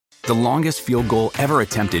The longest field goal ever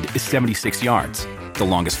attempted is 76 yards. The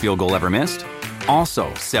longest field goal ever missed?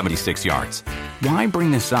 Also 76 yards. Why bring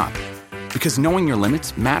this up? Because knowing your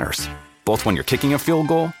limits matters, both when you're kicking a field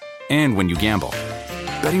goal and when you gamble.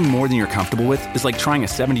 Betting more than you're comfortable with is like trying a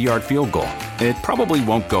 70-yard field goal. It probably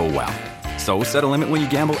won't go well. So set a limit when you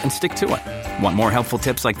gamble and stick to it. Want more helpful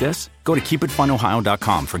tips like this? Go to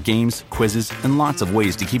keepitfunohio.com for games, quizzes, and lots of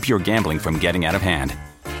ways to keep your gambling from getting out of hand.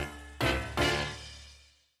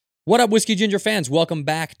 What up, Whiskey Ginger fans? Welcome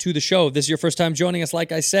back to the show. If this is your first time joining us,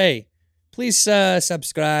 like I say, please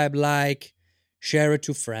subscribe, like, share it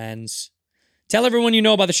to friends. Tell everyone you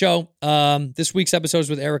know about the show. This week's episode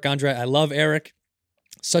is with Eric Andre. I love Eric.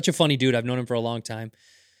 Such a funny dude. I've known him for a long time.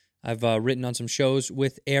 I've written on some shows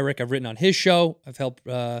with Eric. I've written on his show. I've helped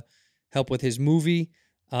with his movie.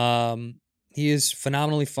 He is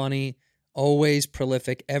phenomenally funny, always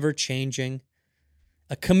prolific, ever-changing,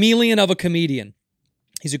 a chameleon of a comedian.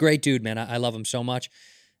 He's a great dude, man. I love him so much.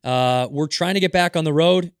 We're trying to get back on the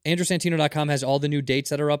road. AndrewSantino.com has all the new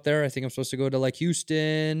dates that are up there. I think I'm supposed to go to like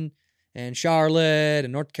Houston and Charlotte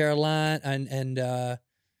and North Carolina and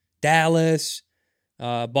Dallas,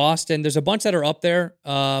 Boston. There's a bunch that are up there.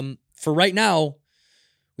 For right now,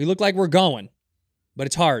 we look like we're going, but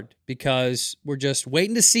it's hard because we're just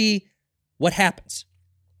waiting to see what happens.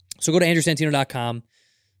 So go to AndrewSantino.com.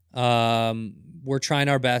 We're trying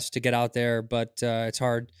our best to get out there, but it's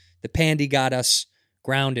hard. The pandy got us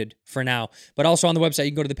grounded for now. But also on the website, you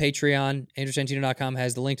can go to the Patreon. AndrewSantino.com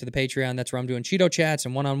has the link to the Patreon. That's where I'm doing Cheeto chats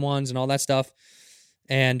and one-on-ones and all that stuff.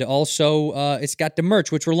 And also, it's got the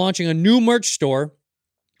merch, which we're launching a new merch store.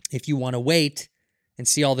 If you want to wait and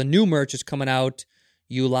see all the new merch is coming out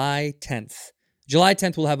July 10th. July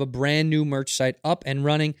 10th, we'll have a brand new merch site up and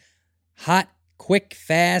running. Hot, quick,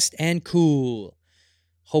 fast, and cool.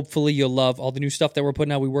 Hopefully you'll love all the new stuff that we're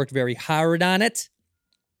putting out. We worked very hard on it.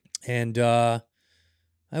 And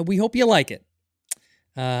we hope you like it.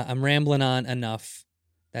 I'm rambling on enough.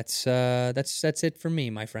 That's it for me,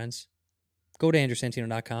 my friends. Go to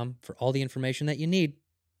AndrewSantino.com for all the information that you need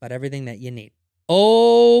about everything that you need.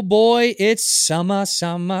 Oh boy, it's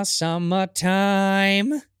summertime.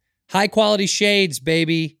 High quality shades,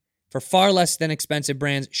 baby, for far less than expensive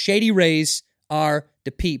brands. Shady Rays are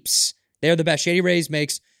the peeps. They're the best. Shady Rays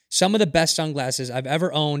makes some of the best sunglasses I've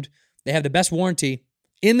ever owned. They have the best warranty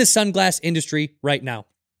in the sunglass industry right now.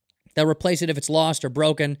 They'll replace it if it's lost or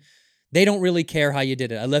broken. They don't really care how you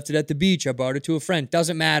did it. I left it at the beach. I borrowed it to a friend.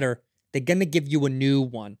 Doesn't matter. They're going to give you a new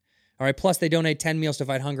one. All right. Plus, they donate 10 meals to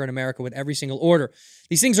fight hunger in America with every single order.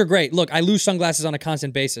 These things are great. Look, I lose sunglasses on a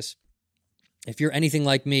constant basis. If you're anything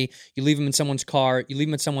like me, you leave them in someone's car, you leave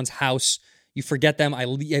them in someone's house, you forget them. I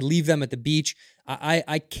leave them at the beach.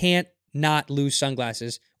 I can't not lose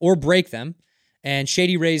sunglasses or break them. And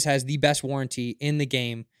Shady Rays has the best warranty in the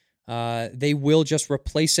game. They will just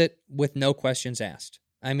replace it with no questions asked.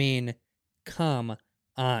 I mean, come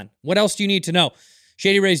on. What else do you need to know?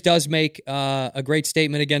 Shady Rays does make a great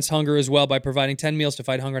statement against hunger as well by providing 10 meals to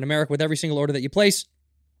fight hunger in America with every single order that you place.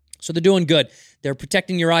 So they're doing good. They're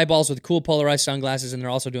protecting your eyeballs with cool polarized sunglasses, and they're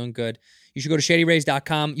also doing good. You should go to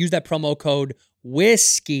ShadyRays.com. Use that promo code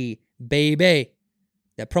WHISKEY, baby.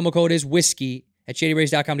 That promo code is WHISKEY at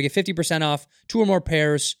ShadyRays.com to get 50% off 2 or more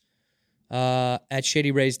pairs at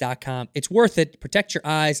ShadyRays.com. It's worth it. Protect your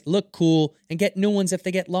eyes, look cool, and get new ones if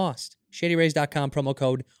they get lost. ShadyRays.com, promo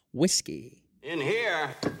code WHISKEY. In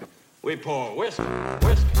here, we pour whiskey,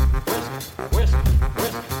 whiskey, whiskey, whiskey,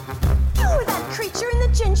 whiskey. You're that creature in the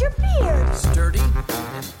ginger beard. Sturdy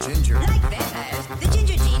and ginger. Like vampires, the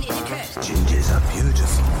ginger gene is a curse. Gingers are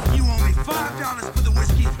beautiful. You owe me $5 for the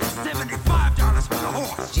whiskey and $75 for the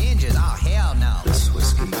horse. Gingers? Oh, hell no. This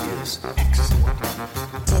whiskey is excellent.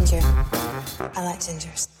 Ginger. I like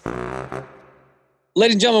gingers.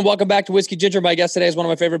 Ladies and gentlemen, welcome back to Whiskey Ginger. My guest today is one of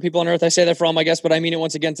my favorite people on earth. I say that for all my guests, but I mean it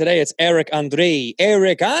once again today. It's Eric Andre.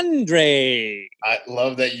 Eric Andre. I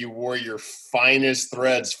love that you wore your finest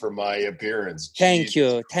threads for my appearance. Thank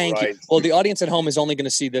you. Christ. You. Well, the audience at home is only going to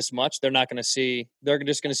see this much. They're not going to see. They're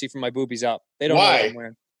just going to see from my boobies up. They don't know what I'm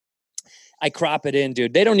wearing. I crop it in,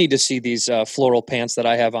 dude. They don't need to see these floral pants that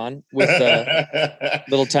I have on with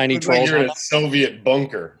little tiny trolls. Like you're in a Soviet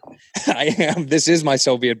bunker. I am. This is my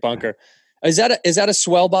Soviet bunker. Is that a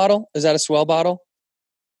swell bottle? Is that a swell bottle?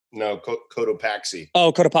 No, Cotopaxi.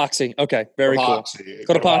 Oh, Cotopaxi. Okay, very cool.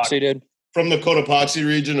 Cotopaxi, dude. From the Cotopaxi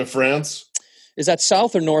region of France. Is that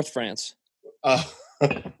South or North France? Right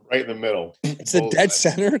in the middle. It's the dead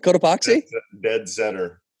center, Cotopaxi? Dead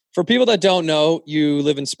center. For people that don't know, you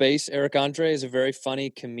live in space. Eric Andre is a very funny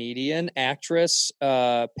comedian, actress,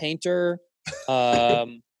 painter,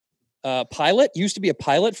 pilot. Used to be a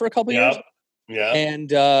pilot for a couple years. Yeah.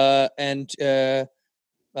 and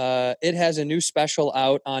it has a new special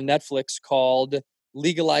out on Netflix called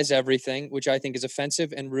Legalize Everything, which I think is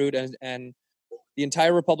offensive and rude, and the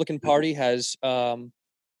entire Republican Party is trying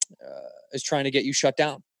to get you shut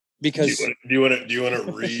down because do you want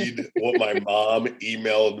to read what my mom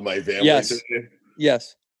emailed my family Yes. today?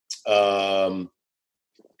 yes,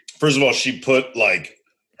 First of all, she put like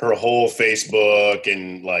her whole Facebook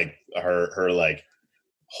and like her like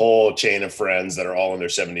whole chain of friends that are all in their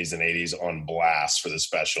 70s and 80s on blast for the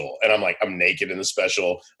special. And I'm like, I'm naked in the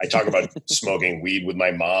special. I talk about smoking weed with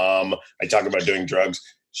my mom. I talk about doing drugs.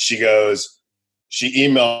 She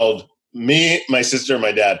emailed me, my sister, and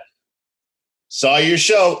my dad. Saw your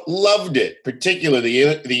show, loved it, particularly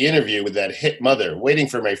the interview with that hit mother, waiting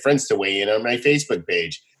for my friends to weigh in on my Facebook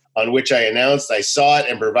page, on which I announced I saw it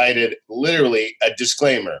and provided literally a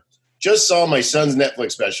disclaimer. Just saw my son's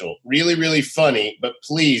Netflix special. Really, really funny, but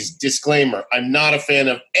please, disclaimer, I'm not a fan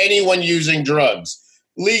of anyone using drugs.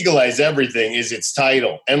 Legalize Everything is its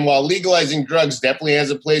title. And while legalizing drugs definitely has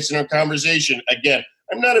a place in our conversation, again,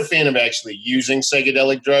 I'm not a fan of actually using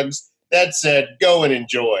psychedelic drugs. That said, go and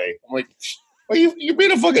enjoy. I'm like, well, you're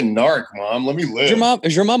being a fucking narc, Mom. Let me live.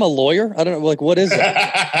 is your mom a lawyer? I don't know. Like, what is it?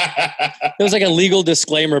 There was like a legal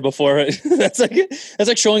disclaimer before it. That's like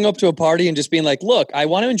showing up to a party and just being like, look, I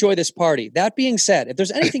want to enjoy this party. That being said, if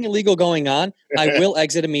there's anything illegal going on, I will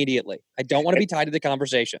exit immediately. I don't want to be tied to the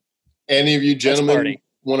conversation. Any of you gentlemen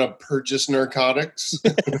want to purchase narcotics?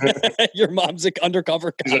 Your mom's an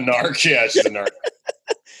undercover cop. She's a narc. Yeah, she's a narc.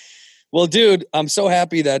 Well, dude, I'm so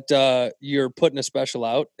happy that you're putting a special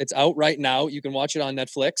out. It's out right now. You can watch it on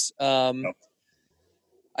Netflix. I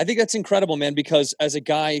think that's incredible, man, because as a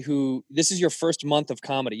guy this is your first month of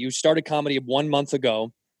comedy. You started comedy 1 month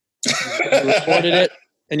ago. You recorded it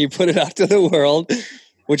and you put it out to the world,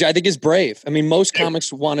 which I think is brave. I mean, most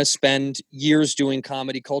comics want to spend years doing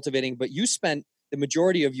comedy, cultivating, but you spent the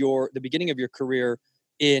majority of the beginning of your career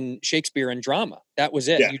in Shakespeare and drama. That was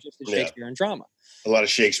it. Yeah. You just did Shakespeare and drama. A lot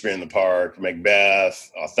of Shakespeare in the Park,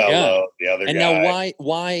 Macbeth, Othello, the other guy. And now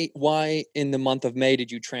why in the month of May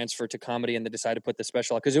did you transfer to comedy and then decide to put the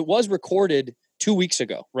special out? Because it was recorded 2 weeks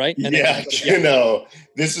ago, right? And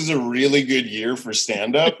this is a really good year for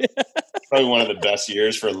stand-up. Probably one of the best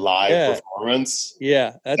years for live performance.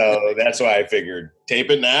 Yeah. So that's why I figured,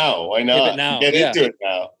 tape it now. Why not? Tape it now. Get into it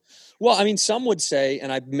now. Well, I mean, some would say,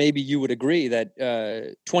 and maybe you would agree, that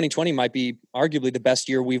 2020 might be arguably the best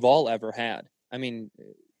year we've all ever had. I mean,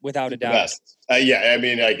 without a doubt. I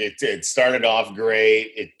mean, like it started off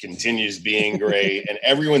great. It continues being great, and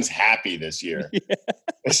everyone's happy this year. Yeah.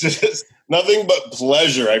 It's just nothing but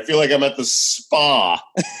pleasure. I feel like I'm at the spa.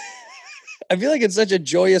 I feel like it's such a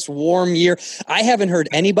joyous, warm year. I haven't heard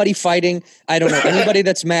anybody fighting. I don't know anybody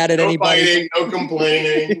that's mad at anybody. Fighting, no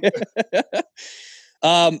complaining.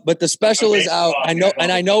 But the special is out. I know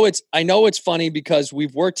it's funny because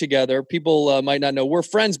we've worked together. People might not know we're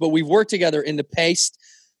friends, but we've worked together in the past.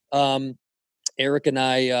 Eric and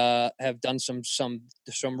I have done some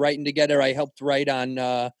writing together. I helped write on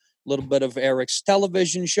a little bit of Eric's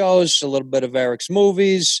television shows, a little bit of Eric's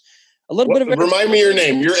movies, a little bit of. Remind me your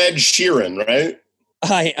name. You're Ed Sheeran, right?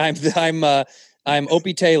 I'm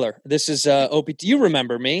Opie Taylor. This is Opie. Do you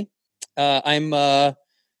remember me? My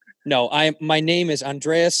name is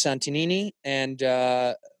Andreas Santinini, and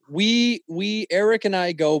Eric and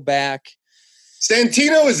I go back.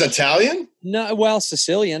 Santino is Italian? No, well,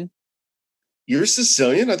 Sicilian. You're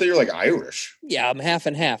Sicilian? I thought you were like Irish. Yeah, I'm half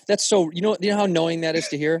and half. That's so, you know how annoying that is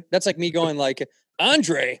to hear? That's like me going like,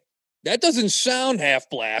 Andre, that doesn't sound half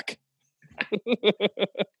black.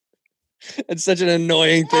 It's such an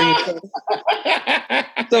annoying thing.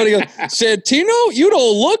 Somebody goes, Santino, you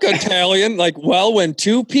don't look Italian. Like, well, when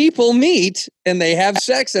two people meet and they have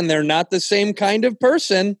sex and they're not the same kind of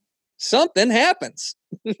person, something happens.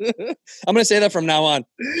 I'm going to say that from now on.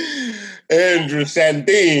 Andrew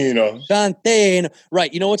Santino.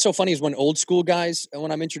 Right. You know what's so funny is when old school guys,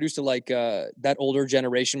 when I'm introduced to like that older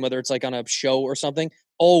generation, whether it's like on a show or something,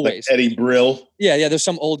 always. Like Eddie Brill. Yeah. There's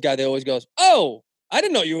some old guy that always goes, oh, I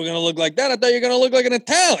didn't know you were going to look like that. I thought you were going to look like an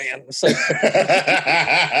Italian. It's like,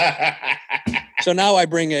 so now I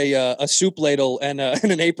bring a soup ladle and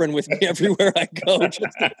an apron with me everywhere I go.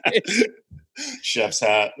 Chef's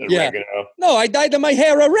hat, oregano. No, I dyed my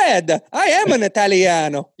hair red. I am an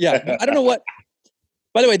Italiano. Yeah, I don't know what.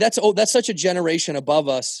 By the way, that's such a generation above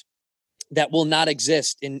us that will not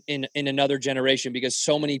exist in another generation because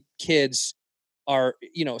so many kids are,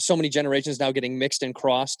 so many generations now getting mixed and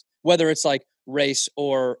crossed, whether it's like race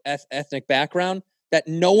or ethnic background. that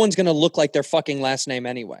no one's going to look like their fucking last name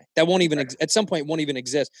anyway. That won't even at some point won't even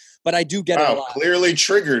exist. But I do get it a lot. Clearly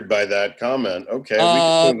triggered by that comment. Okay, we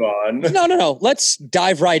can move on. No. Let's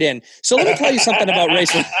dive right in. So let me tell you something about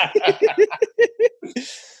racism.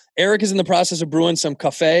 Eric is in the process of brewing some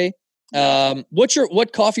cafe.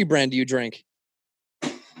 What coffee brand do you drink?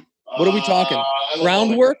 What are we talking?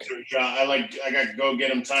 Groundwork? I got Go Get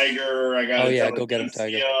 'em Tiger. I got Go Get 'em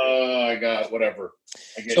Tiger. I got whatever.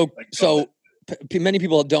 Many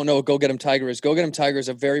people don't know what Go Get 'em Tiger is. Go Get 'em Tiger is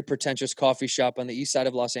a very pretentious coffee shop on the east side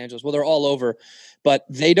of Los Angeles. Well, they're all over, but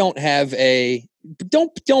they don't have a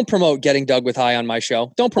don't promote Getting Dug with High on my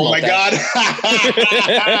show. Don't promote God.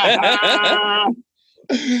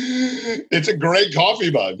 It's a great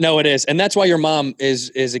coffee mug. No, it is. And that's why your mom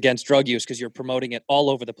is against drug use, because you're promoting it all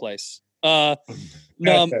over the place. Go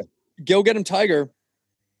Get 'em Tiger.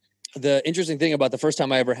 The interesting thing about the first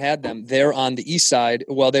time I ever had them, they're on the east side.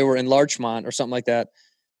 Well, they were in Larchmont or something like that.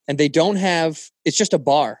 And they don't have, it's just a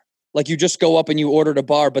bar. Like you just go up and you ordered a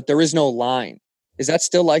bar, but there is no line. Is that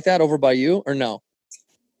still like that over by you or no?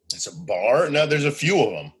 It's a bar? No, there's a few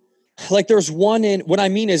of them. Like there's one what I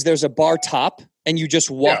mean is there's a bar top and you just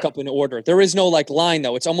walk up and order. There is no like line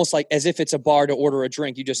though. It's almost like as if it's a bar to order a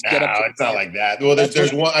drink. You just get up. No, it's not like that. Well,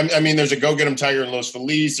 there's one. I mean, there's a Go Get 'em Tiger in Los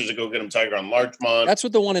Feliz. There's a Go Get 'em Tiger on Larchmont. That's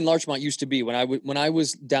what the one in Larchmont used to be when I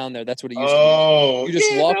was down there. That's what it used to be. You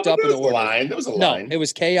just walked up and ordered. There was a line. No, it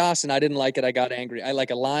was chaos, and I didn't like it. I got angry. I like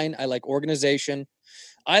a line. I like organization.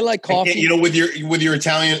 I like coffee. With your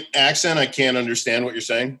Italian accent, I can't understand what you're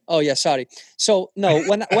saying. Oh yeah, sorry. So no,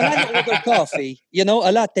 when I order coffee, a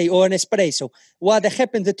latte or an espresso, what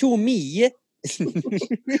happened to me?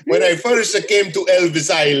 When I first came to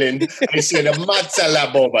Elvis Island, I said "Mazza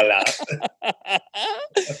la bobola."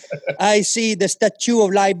 I see the Statue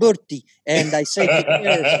of Liberty, and I say,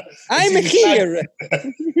 "I'm here."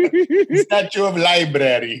 Statue of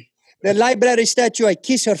Library. The library statue, I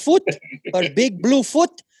kiss her foot, her big blue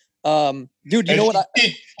foot. Dude, you know what?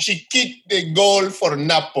 She kicked the goal for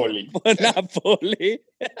Napoli. For Napoli.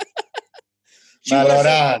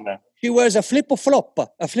 She wears a flip-flop.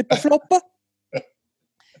 A flip-flop?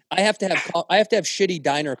 I have to have shitty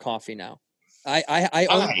diner coffee now. I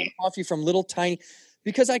own coffee from little tiny...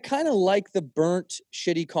 Because I kind of like the burnt,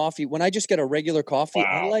 shitty coffee. When I just get a regular coffee,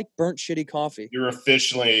 I like burnt, shitty coffee. You're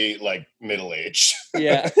officially like middle-aged.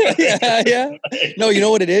 Yeah. Yeah. No, you know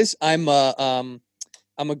what it is? I'm a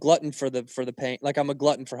glutton for the pain. Like I'm a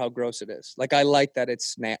glutton for how gross it is. Like I like that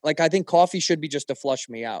it's like I think coffee should be just to flush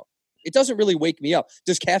me out. It doesn't really wake me up.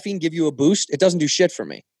 Does caffeine give you a boost? It doesn't do shit for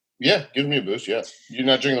me. Yeah, gives me a boost. Yeah, you're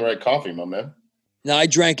not drinking the right coffee, my man. No, I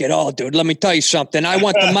drank it all, dude. Let me tell you something. I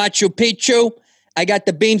want the Machu Picchu. I got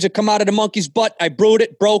the beans that come out of the monkey's butt. I brewed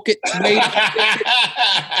it, broke it, made it.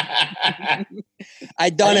 I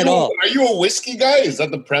done it all. Are you a whiskey guy? Is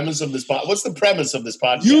that the premise of this podcast? What's the premise of this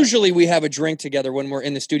podcast? Usually we have a drink together when we're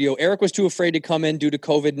in the studio. Eric was too afraid to come in due to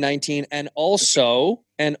COVID-19. And also,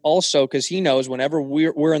 because he knows whenever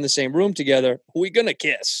we're in the same room together, we're going to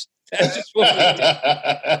kiss. That's just what we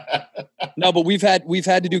do. No, but we've had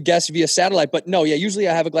to do guests via satellite. But no, yeah, usually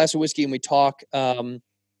I have a glass of whiskey and we talk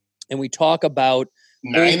about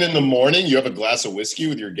 9 a.m. You have a glass of whiskey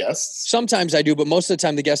with your guests? Sometimes I do, but most of the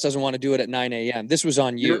time the guest doesn't want to do it at 9 a.m. This was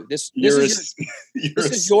on you. This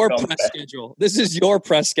is your press schedule. This is your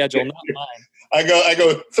press schedule, not mine. I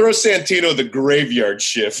go throw Santino the graveyard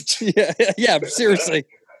shift. Yeah, seriously.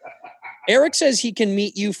 Eric says he can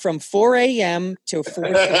meet you from 4 a.m. to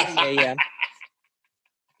 4:30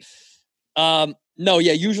 a.m. No,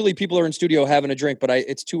 yeah. Usually people are in studio having a drink, but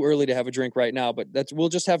it's too early to have a drink right now. But we'll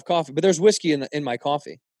just have coffee. But there's whiskey in my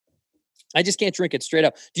coffee. I just can't drink it straight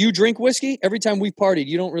up. Do you drink whiskey? Every time we've partied,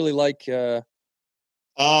 you don't really like. I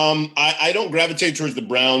don't gravitate towards the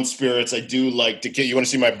brown spirits. I do like tequila. You want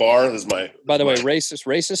to see my bar? This is my. By the way,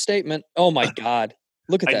 racist statement. Oh my God.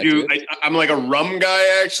 Look at that. I'm like a rum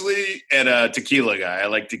guy actually, and a tequila guy. I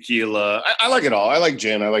like tequila. I like it all. I like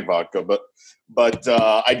gin. I like vodka, but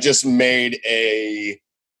I just made a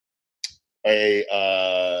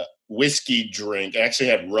whiskey drink. I actually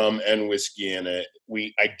had rum and whiskey in it.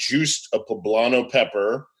 I juiced a poblano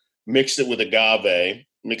pepper, mixed it with agave,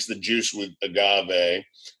 mixed the juice with agave,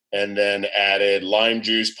 and then added lime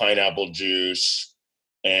juice, pineapple juice,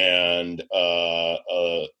 and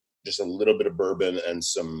just a little bit of bourbon and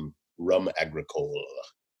some rum agricole.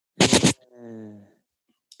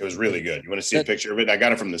 It was really good. You want to see a picture of it? I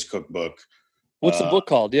got it from this cookbook. What's the book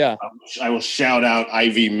called? Yeah. I will shout out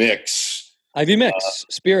Ivy Mix. Ivy Mix,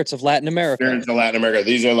 Spirits of Latin America. Spirits of Latin America.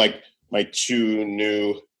 These are like my 2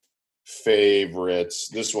 new favorites.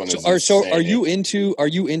 This one is So are insane.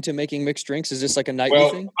 you into making mixed drinks? Is this like a nightly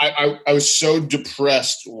Well, thing? I was so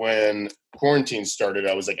depressed when quarantine started.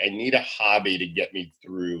 I was like, I need a hobby to get me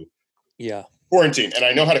through Yeah. quarantine. And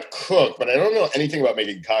I know how to cook, but I don't know anything about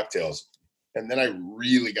making cocktails. And then I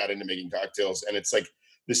really got into making cocktails. And it's like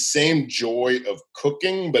the same joy of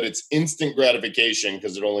cooking, but it's instant gratification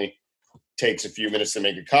because it only takes a few minutes to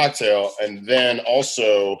make a cocktail. And then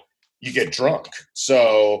also you get drunk.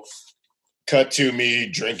 So cut to me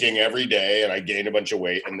drinking every day, and I gained a bunch of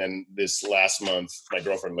weight. And then this last month, my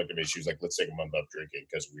girlfriend looked at me. She was like, let's take a month off drinking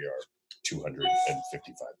because we are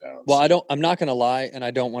 255 pounds. Well, I'm not going to lie, and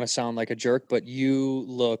I don't want to sound like a jerk, but you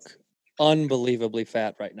look unbelievably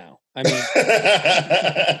fat right now. I mean,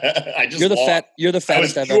 you're the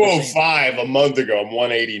fattest I've ever seen. I was 205 a month ago. I'm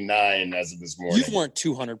 189 as of this morning. You weren't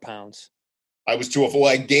 200 pounds. I was 204.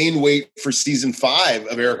 Well, I gained weight for season 5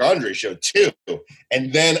 of Eric Andre show too.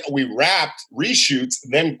 And then we wrapped reshoots.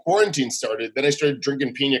 Then quarantine started. Then I started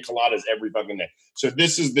drinking pina coladas every fucking day. So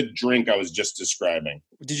this is the drink I was just describing.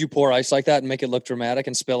 Did you pour ice like that and make it look dramatic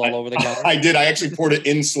and spill all over the counter? I did. I actually poured it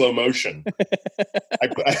in slow motion.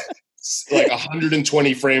 Like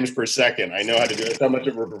 120 frames per second. I know how to do it. That's how much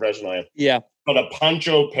of a professional I am. Yeah. It's called a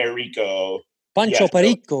Pancho Perico. Pancho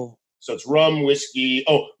Perico. So it's rum, whiskey.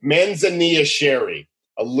 Oh, manzanilla sherry.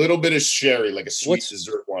 A little bit of sherry, like a sweet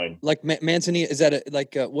dessert wine. Like manzanilla, is that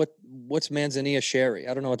what's manzanilla sherry?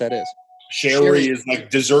 I don't know what that is. Sherry is like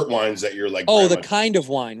dessert wines that you're like. Oh, the kind of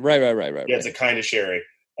wine. Right. Yeah, it's a kind of sherry.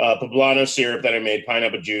 Poblano syrup that I made,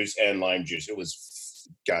 pineapple juice, and lime juice. It was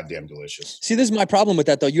goddamn delicious. See, this is my problem with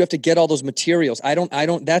that though. You have to get all those materials. I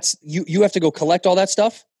don't, that's, you have to go collect all that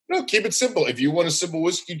stuff. No, keep it simple. If you want a simple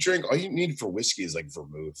whiskey drink, all you need for whiskey is like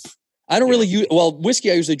vermouth. I don't really use,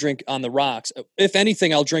 whiskey I usually drink on the rocks. If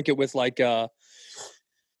anything, I'll drink it with like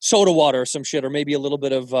soda water or some shit, or maybe a little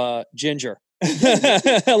bit of ginger.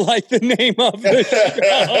 Like the name of the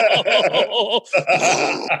show.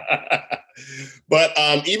 But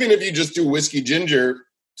even if you just do whiskey ginger,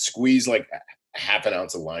 squeeze like half an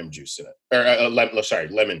ounce of lime juice in it. Or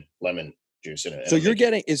lemon juice in it. So you're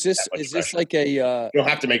getting, is this like a... you don't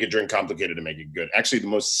have to make a drink complicated to make it good. Actually, the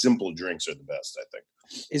most simple drinks are the best, I think.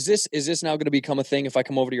 Is this now going to become a thing if I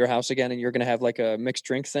come over to your house again and you're going to have like a mixed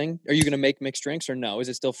drink thing? Are you going to make mixed drinks or no? Is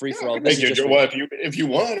it still free for all? If you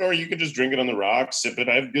want, or you can just drink it on the rocks, sip it.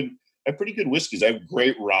 I have pretty good whiskeys. I have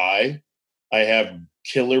great rye. I have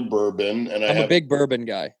killer bourbon, and I'm a big bourbon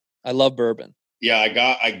guy. I love bourbon. Yeah,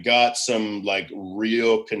 I got some like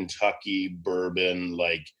real Kentucky bourbon.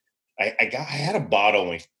 Like I had a bottle and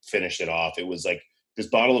we finished it off. It was like this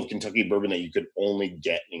bottle of Kentucky bourbon that you could only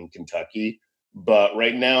get in Kentucky. But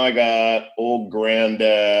right now I got Old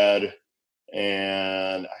Granddad,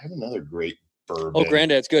 and I have another great bourbon. Oh,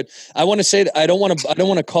 Granddad's good. I want to say that I don't want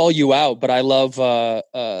to call you out, but I love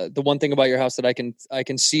the one thing about your house that I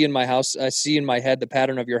can see in my house. I see in my head the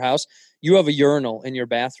pattern of your house. You have a urinal in your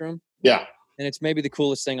bathroom. Yeah, and it's maybe the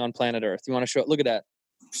coolest thing on planet Earth. You want to show it? Look at that.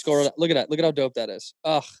 Look at that. Look at how dope that is.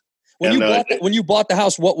 Ugh. When you bought the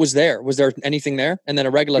house, what was there? Was there anything there? And then a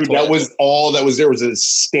regular toilet? That was all that was there. Was a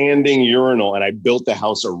standing urinal, and I built the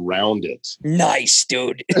house around it. Nice,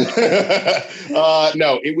 dude.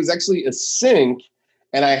 No, it was actually a sink,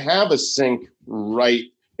 and I have a sink right.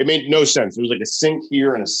 It made no sense. There was like a sink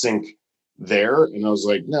here and a sink there, and I was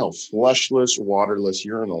like, no, flushless, waterless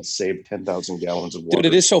urinal saved 10,000 gallons of water.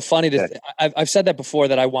 Dude, it is so funny. I've said that before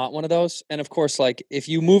that I want one of those, and of course, like if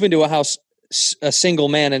you move into a house, a single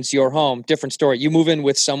man and it's your home, different story. You move in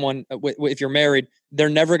with someone, if you're married, they're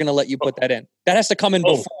never going to let you put that in. That has to come in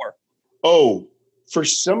before. Oh, for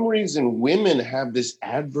some reason, women have this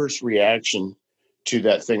adverse reaction to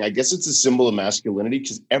that thing. I guess it's a symbol of masculinity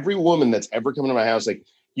because every woman that's ever come into my house, like,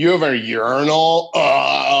 you have a urinal?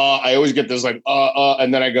 I always get this like,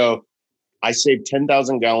 and then I go, I save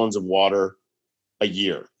 10,000 gallons of water a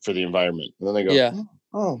year for the environment. And then they go, yeah.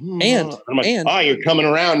 I'm like, you're coming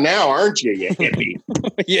around now, aren't you, you hippie?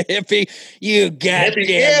 You hippie. You goddamn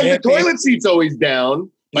hippie. And the toilet seat's always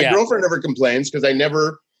down. My girlfriend never complains because I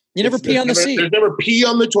never... You never pee on the seat. There's never pee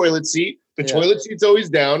on the toilet seat. The toilet seat's always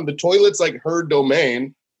down. The toilet's like her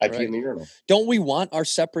domain. I pee in the urinal. Don't we want our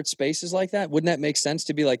separate spaces like that? Wouldn't that make sense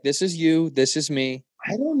to be like, this is you, this is me?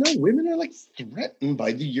 I don't know. Women are like threatened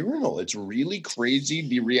by the urinal. It's really crazy.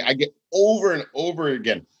 I get over and over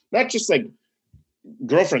again, not just like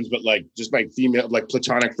girlfriends, but like just my female, like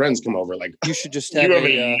platonic friends come over. Like, you should just have,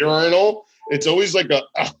 a urinal. It's always like a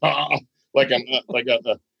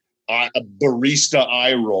barista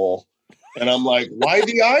eye roll. And I'm like, why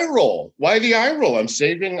the eye roll? Why the eye roll? I'm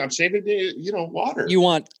saving the, water. You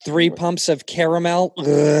want 3 pumps of caramel?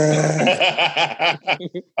 I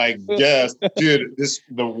guess. Dude,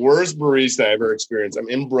 the worst barista I ever experienced. I'm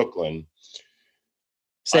in Brooklyn.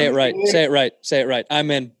 Say it right.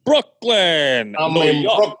 I'm in Brooklyn. Brooklyn.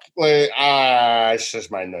 It's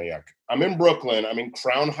just my New York. I'm in Brooklyn. I'm in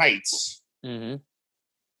Crown Heights. Mm-hmm.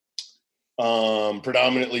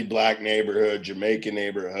 Predominantly black neighborhood, Jamaican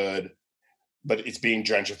neighborhood, but it's being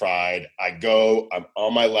gentrified. I'm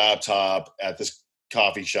on my laptop at this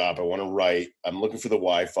coffee shop. I want to write. I'm looking for the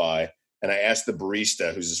Wi-Fi. And I asked the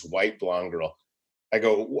barista, who's this white blonde girl, I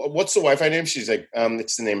go, what's the Wi-Fi name? She's like,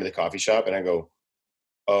 it's the name of the coffee shop. And I go,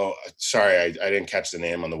 oh, sorry, I didn't catch the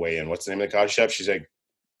name on the way in. What's the name of the coffee shop? She's like,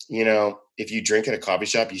 if you drink at a coffee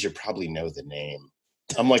shop, you should probably know the name.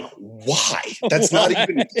 I'm like, why? That's not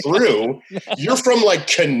even true. You're from like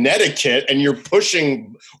Connecticut and you're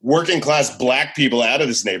pushing working class black people out of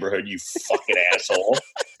this neighborhood, you fucking asshole.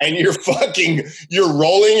 And you're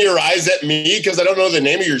rolling your eyes at me because I don't know the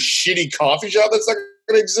name of your shitty coffee shop that's not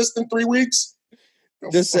going to exist in 3 weeks.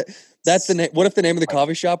 That's the name. What if the name of the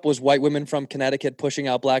coffee shop was white women from Connecticut pushing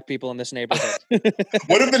out black people in this neighborhood?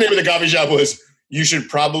 What if the name of the coffee shop was, you should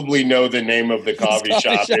probably know the name of the coffee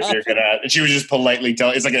shop if you're going to, and she was just politely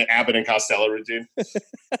telling, it's like an Abbott and Costello routine.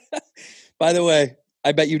 By the way,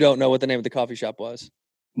 I bet you don't know what the name of the coffee shop was.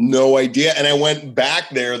 No idea. And I went back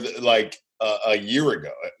there like a year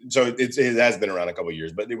ago. So it has been around a couple of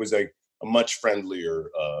years, but it was like a much friendlier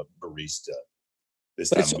barista.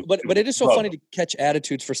 But it is so funny to catch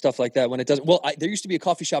attitudes for stuff like that when it doesn't. Well, there used to be a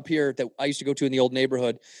coffee shop here that I used to go to in the old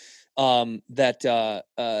neighborhood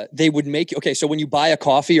that they would make. Okay, so when you buy a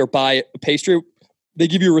coffee or buy a pastry, they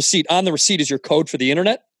give you a receipt. On the receipt is your code for the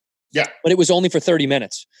internet. Yeah. But it was only for 30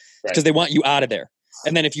 minutes because Right. they want you out of there.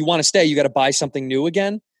 And then if you want to stay, you got to buy something new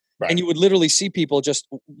again. Right. And you would literally see people just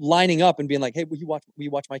lining up and being like, hey, will you watch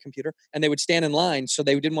my computer? And they would stand in line. So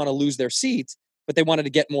they didn't want to lose their seat, but they wanted to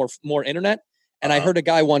get more internet. And I heard a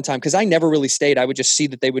guy one time, because I never really stayed. I would just see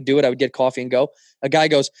that they would do it. I would get coffee and go. A guy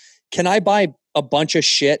goes, can I buy a bunch of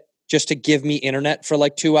shit just to give me internet for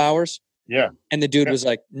like 2 hours? Yeah. And the dude was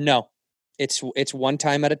like, no, it's one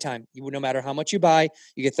time at a time. No matter how much you buy,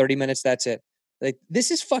 you get 30 minutes. That's it. Like, this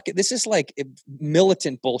is like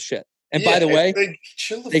militant bullshit. And by the way,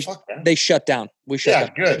 chill the fuck down. They shut down. We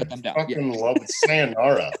shut good. Shut them down. Fucking love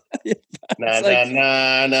sayonara.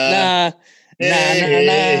 Nah. Nah.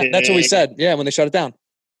 That's what we said. Yeah, when they shut it down.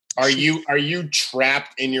 Are you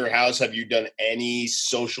trapped in your house? Have you done any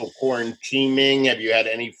social quarantining? Have you had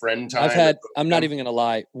any friend time? I'm not even going to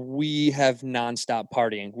lie. We have nonstop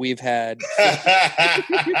partying. We've had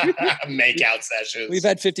makeout sessions. We've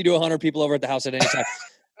had 50 to 100 people over at the house at any time.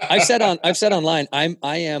 I've said online, I'm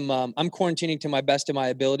quarantining to my best of my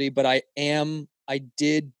ability, but I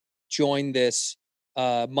did join this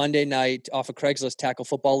Monday night off of Craigslist tackle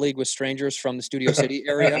football league with strangers from the Studio City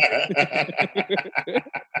area.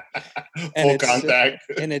 Full contact.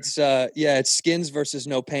 And it's skins versus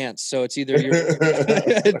no pants. So it's either your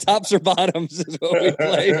tops or bottoms is what we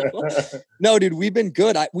play. No, dude, we've been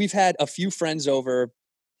good. We've had a few friends over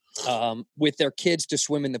with their kids to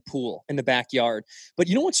swim in the pool in the backyard. But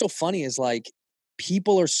you know what's so funny is like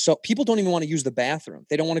people don't even want to use the bathroom.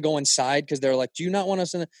 They don't want to go inside because they're like, do you not want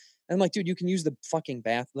us in? And I'm like, dude, you can use the fucking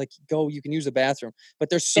bath. Like, you can use the bathroom. But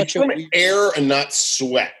there's such air and not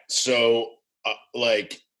sweat. So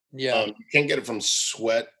you can't get it from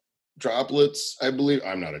sweat droplets, I believe.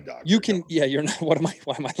 I'm not a doctor. You can, you're not. What am I?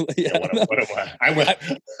 Why am I? Yeah. What am I?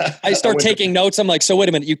 I start taking notes. I'm like, so wait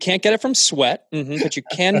a minute. You can't get it from sweat, but you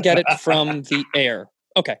can get it from the air.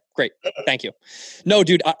 Okay, great. Thank you. No,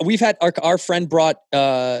 dude, we've had our friend brought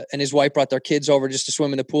and his wife brought their kids over just to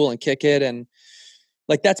swim in the pool and kick it. And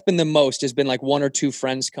like, that's been the most, has been like 1 or 2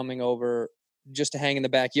 friends coming over just to hang in the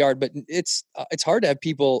backyard. But it's hard to have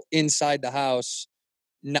people inside the house.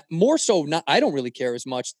 I don't really care as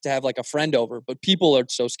much to have like a friend over, but people are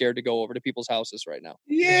so scared to go over to people's houses right now.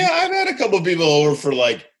 Yeah, I've had a couple of people over for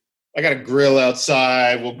like, I got a grill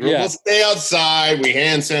outside. We'll stay outside. We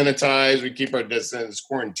hand sanitize. We keep our distance.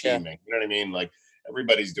 Quarantining. Yeah. You know what I mean? Like,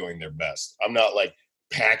 everybody's doing their best. I'm not like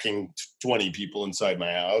packing 20 people inside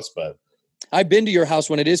my house, but I've been to your house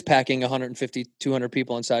when it is packing 150, 200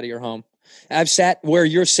 people inside of your home. I've sat where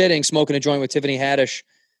you're sitting smoking a joint with Tiffany Haddish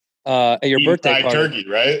at your birthday party. Turkey,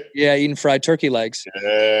 right? Yeah, eating fried turkey legs.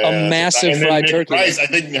 Yeah. A massive fried turkey. I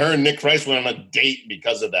think her and Nick Price went on a date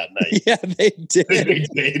because of that night. Yeah, they did. They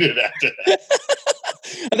dated after that.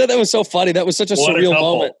 I thought that was so funny. That was such a surreal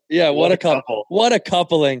moment. Yeah, what a couple. What a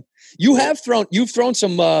coupling. You've thrown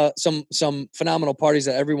some phenomenal parties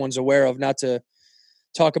that everyone's aware of, not to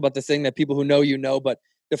talk about the thing that people who know you know, but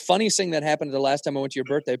the funniest thing that happened the last time I went to your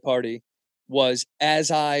birthday party was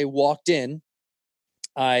as I walked in,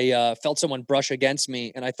 I felt someone brush against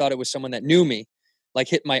me, and I thought it was someone that knew me, like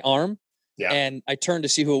hit my arm. Yeah. And I turned to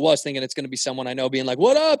see who it was, thinking it's going to be someone I know being like,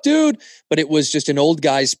 "What up, dude?" But it was just an old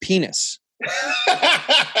guy's penis.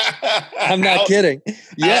 I'm not kidding.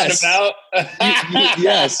 Yes.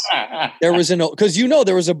 Yes. There was because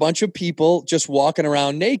there was a bunch of people just walking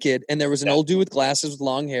around naked, and there was an old dude with glasses with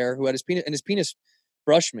long hair who had his penis, and his penis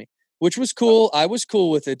brushed me, which was cool. I was cool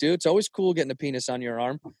with it, dude. It's always cool getting a penis on your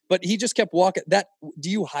arm. But he just kept walking. Do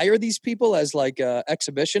you hire these people as like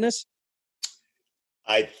exhibitionists?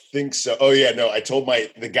 I think so. Oh yeah, no. I told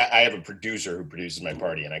the guy, I have a producer who produces my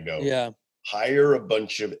party, and I go, yeah, hire a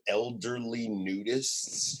bunch of elderly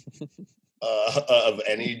nudists of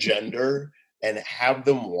any gender and have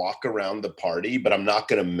them walk around the party, but I'm not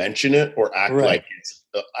going to mention it or act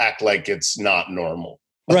like it's not normal.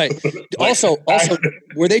 Right. Also,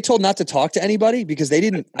 were they told not to talk to anybody? Because I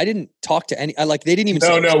didn't talk to any. They didn't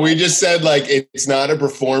even. No. We just said like it's not a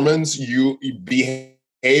performance. You behave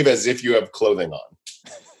as if you have clothing on.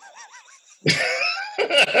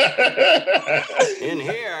 In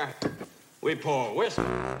here, we pour whiskey.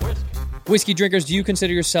 Whiskey drinkers, do you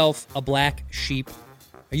consider yourself a black sheep?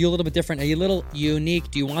 Are you a little bit different? Are you a little unique?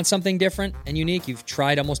 Do you want something different and unique? You've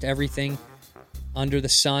tried almost everything under the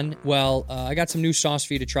sun. Well, I got some new sauce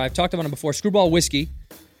for you to try. I've talked about it before. Screwball Whiskey,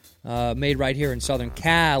 made right here in Southern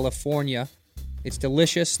California. It's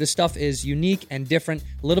delicious. This stuff is unique and different.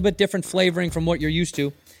 A little bit different flavoring from what you're used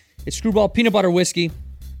to. It's Screwball Peanut Butter Whiskey.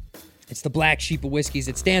 It's the black sheep of whiskeys.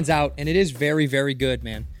 It stands out, and it is very, very good,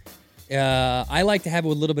 man. I like to have it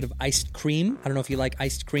with a little bit of iced cream. I don't know if you like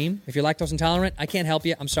iced cream. If you're lactose intolerant, I can't help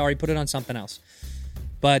you. I'm sorry. Put it on something else.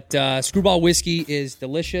 But Screwball Whiskey is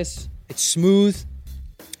delicious. It's smooth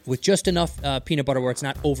with just enough peanut butter where it's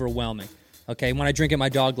not overwhelming. Okay, when I drink it, my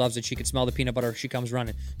dog loves it. She can smell the peanut butter. She comes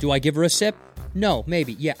running. Do I give her a sip? No,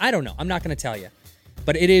 maybe. Yeah, I don't know. I'm not going to tell you.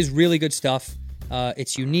 But it is really good stuff.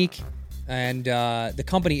 It's unique. And the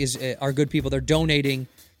company are good people. They're donating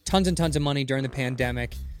tons and tons of money during the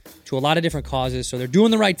pandemic to a lot of different causes. So they're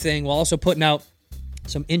doing the right thing while also putting out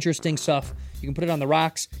some interesting stuff. You can put it on the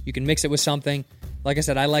rocks. You can mix it with something. Like I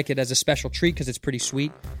said, I like it as a special treat because it's pretty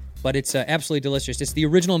sweet. But it's absolutely delicious. It's the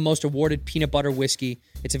original and most awarded peanut butter whiskey.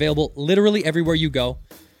 It's available literally everywhere you go.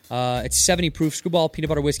 It's 70 proof. Screwball Peanut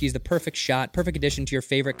Butter Whiskey is the perfect shot, perfect addition to your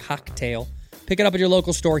favorite cocktail. Pick it up at your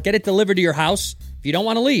local store. Get it delivered to your house if you don't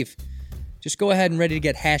want to leave. Just go ahead and ready to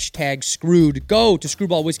get hashtag screwed. Go to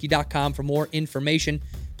screwballwhiskey.com for more information.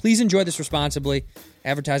 Please enjoy this responsibly.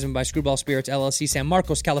 Advertisement by Screwball Spirits, LLC, San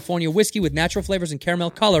Marcos, California. Whiskey with natural flavors and caramel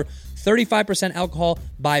color. 35% alcohol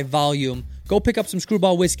by volume. Go pick up some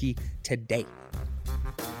Screwball Whiskey today.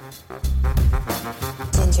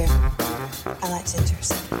 Ginger. I like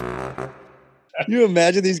gingers. You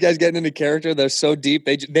imagine these guys getting into character? They're so deep.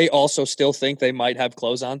 They also still think they might have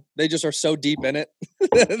clothes on. They just are so deep in it.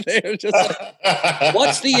 They're just like,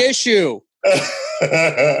 what's the issue?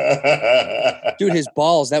 Dude, his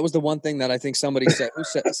balls. That was the one thing that I think somebody said.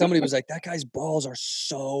 Somebody was like, that guy's balls are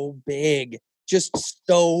so big. Just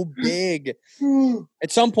so big.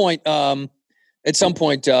 At some point, you're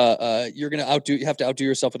gonna you have to outdo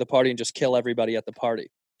yourself at the party and just kill everybody at the party.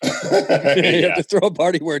 You have to throw a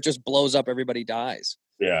party where it just blows up, everybody dies.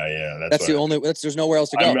 Yeah. That's the only. There's nowhere else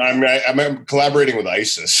to go. I'm collaborating with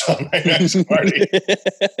ISIS on my next party.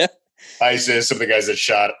 ISIS, some of the guys that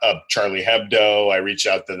shot up Charlie Hebdo. I reached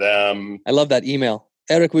out to them. I love that email.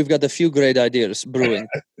 Eric, we've got a few great ideas brewing.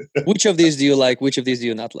 Which of these do you like? Which of these do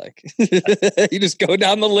you not like? You just go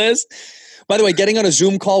down the list. By the way, getting on a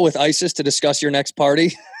Zoom call with ISIS to discuss your next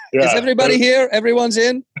party. Yeah. Is everybody here? Everyone's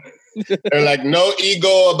in? They're like, no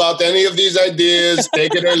ego about any of these ideas.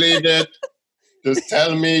 Take it or leave it. Just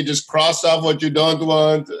tell me. Just cross off what you don't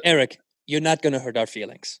want. Eric, you're not going to hurt our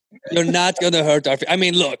feelings. You're not going to hurt our feelings. I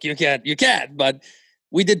mean, look, you can't, but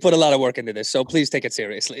we did put a lot of work into this, so please take it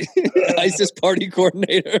seriously. ISIS party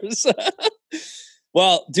coordinators.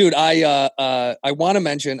 Well, dude, I want to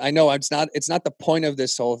mention, I know it's not the point of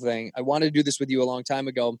this whole thing. I wanted to do this with you a long time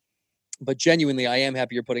ago, but genuinely, I am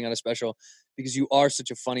happy you're putting on a special because you are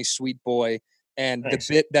such a funny, sweet boy. And Thanks.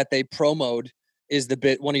 The bit that they promoed is the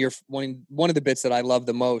bit, one of the bits that I love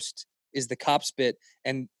the most is the cops bit.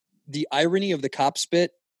 And the irony of the cops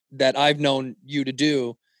bit that I've known you to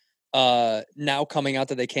do now coming out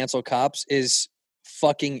that they cancel cops is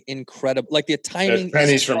fucking incredible. Like the timing. That's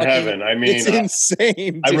pennies from heaven. I mean, it's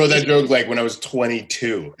insane. I wrote that joke like when I was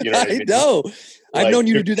 22. You know what I mean? know. I've known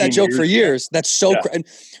you to do that joke for years. That's so. Yeah.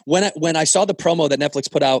 When I saw the promo that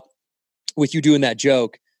Netflix put out with you doing that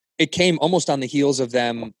joke, it came almost on the heels of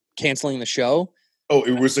them canceling the show. Oh,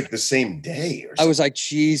 it was like the same day or something. I was like,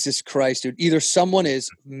 Jesus Christ, dude. Either someone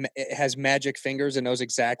has magic fingers and knows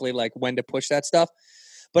exactly like when to push that stuff.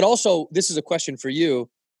 But also, this is a question for you.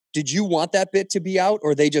 Did you want that bit to be out,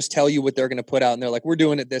 or they just tell you what they're going to put out and they're like, we're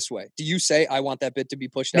doing it this way? Do you say, I want that bit to be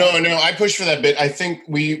pushed out? No, I pushed for that bit. I think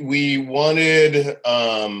we wanted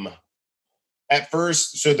at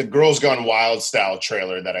first, so the Girls Gone Wild style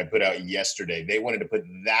trailer that I put out yesterday, they wanted to put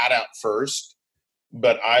that out first.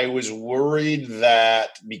 But I was worried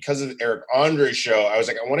that because of the Eric Andre show, I was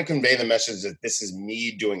like, I want to convey the message that this is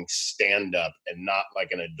me doing stand-up and not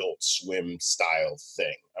like an Adult Swim style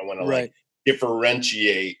thing. I want to like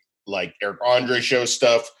differentiate like Eric Andre show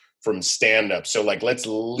stuff from stand-up. So like, let's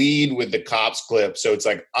lead with the cops clip. So it's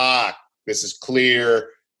like, this is clear.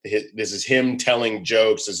 This is him telling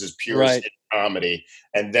jokes. This is pure comedy.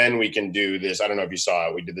 And then we can do this. I don't know if you saw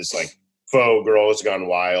it. We did this like faux Girls Gone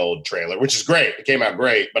Wild trailer, which is great. It came out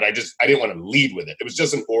great, but I didn't want to lead with it. It was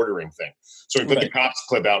just an ordering thing. So we put the cops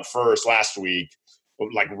clip out first last week,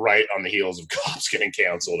 like right on the heels of Cops getting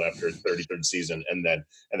canceled after 33rd season. And then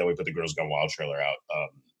we put the Girls Gone Wild trailer out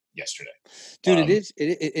yesterday. Dude,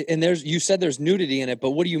 and you said there's nudity in it,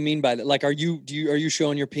 but what do you mean by that? Like, are you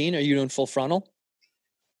showing your peen? Are you doing full frontal?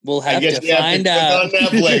 We'll have to find out. On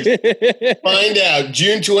Netflix. Find out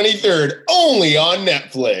June 23rd, only on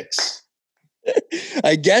Netflix.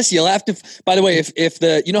 I guess you'll have to. By the way, if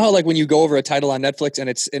the you know how like when you go over a title on Netflix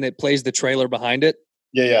and it plays the trailer behind it.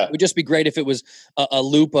 Yeah. It would just be great if it was a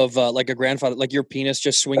loop of like a grandfather, like your penis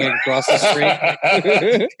just swinging across the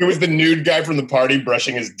screen. It was the nude guy from the party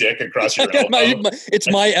brushing his dick across your elbow.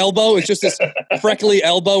 It's my elbow. It's just this freckly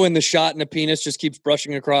elbow in the shot, and the penis just keeps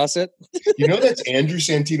brushing across it. You know that's Andrew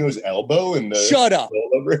Santino's elbow in the. Shut up!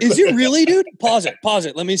 Is it really, dude? Pause it.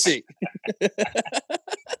 Let me see.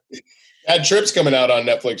 Bad Trip's coming out on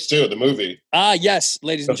Netflix too, the movie. Yes,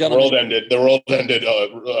 ladies and gentlemen. The world ended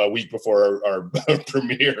a week before our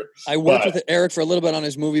premiere. I worked with Eric for a little bit on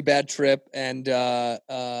his movie Bad Trip, and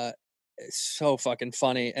it's so fucking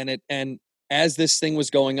funny. And as this thing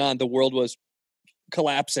was going on, the world was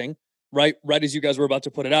collapsing, right as you guys were about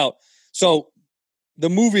to put it out. So the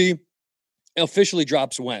movie officially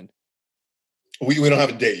drops when? We don't have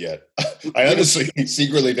a date yet. I honestly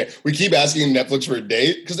secretly think we keep asking Netflix for a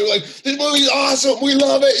date because they're like, this movie's awesome. We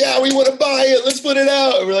love it. Yeah, we want to buy it. Let's put it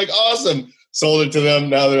out. And we're like, awesome. Sold it to them.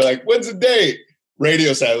 Now they're like, when's the date?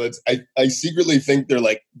 Radio silence. I secretly think they're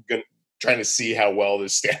like trying to see how well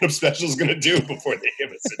this stand-up special is going to do before they give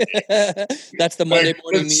us a date. That's the Monday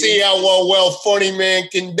morning. Let's see how well Funny Man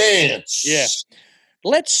can dance. Yeah.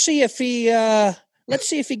 Let's see if he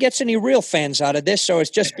gets any real fans out of this, or it's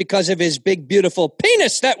just because of his big, beautiful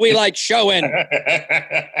penis that we like showing.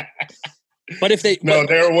 But if they they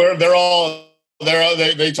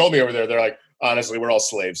told me over there, they're like, honestly, we're all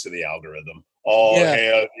slaves to the algorithm.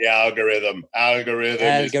 Hail the algorithm.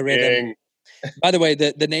 Algorithm. Is king. By the way,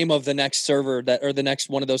 the name of the next server the next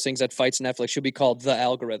one of those things that fights Netflix should be called The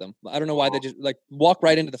Algorithm. I don't know why they just like walk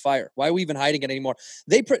right into the fire. Why are we even hiding it anymore?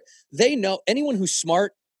 They know anyone who's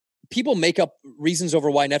smart. People make up reasons over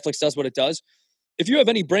why Netflix does what it does. If you have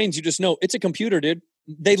any brains, you just know it's a computer, dude.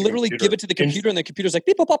 They literally give it to the computer, and the computer's like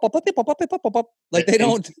beep, pop, pop, pop, beep, pop, pop, beep, pop, pop. Like they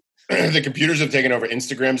don't. The computers have taken over.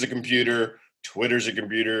 Instagram's a computer. Twitter's a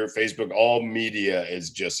computer. Facebook, all media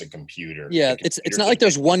is just a computer. Yeah, it's not like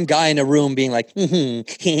there's one guy in a room being like,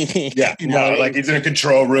 yeah, no, like he's in a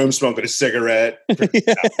control room smoking a cigarette.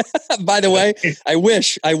 By the way, I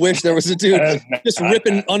wish there was a dude just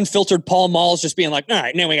ripping unfiltered Pall Malls, just being like, all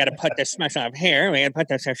right, now we got to put this smash up here. We got to put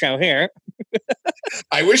this show here.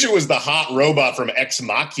 I wish it was the hot robot from Ex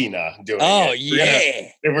Machina doing it. Oh,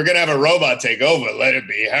 yeah. If we're going to have a robot take over, let it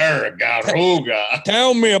be her, Garuga.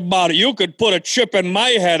 Tell me about it. You could put a chip in my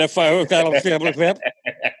head if I...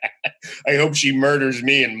 I hope she murders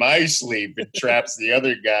me in my sleep and traps the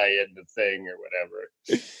other guy in the thing or whatever.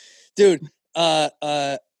 Dude,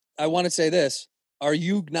 I want to say this. Are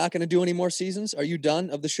you not going to do any more seasons? Are you done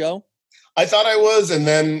of the show? I thought I was, and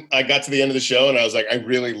then I got to the end of the show, and I was like, I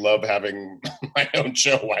really love having my own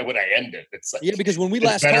show. Why would I end it? It's like, yeah, because when we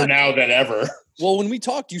last better talked, now than ever. Well, when we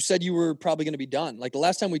talked, you said you were probably going to be done. Like the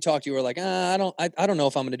last time we talked, you were like, I don't know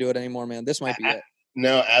if I'm going to do it anymore, man. This might be it.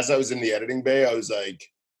 No, as I was in the editing bay, I was like,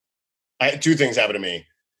 I had two things happen to me.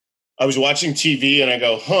 I was watching TV, and I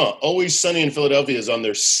go, Always Sunny in Philadelphia is on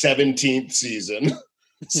their 17th season.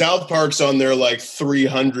 South Park's on their like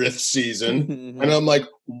 300th season. And I'm like,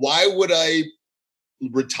 why would I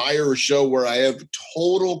retire a show where I have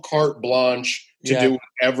total carte blanche to do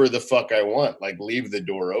whatever the fuck I want? Like leave the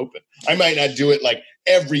door open. I might not do it like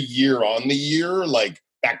every year on the year, like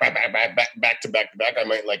back to back, I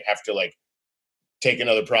might like have to like take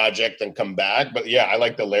another project and come back. But yeah, I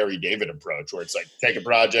like the Larry David approach where it's like take a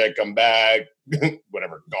project, come back,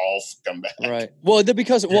 whatever, golf, come back. Right. Well,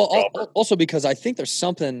 also because I think there's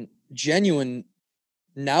something genuine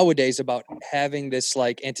nowadays about having this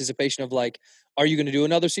like anticipation of like, are you going to do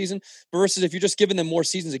another season? Versus if you're just giving them more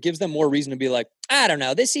seasons, it gives them more reason to be like, I don't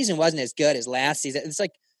know, this season wasn't as good as last season. It's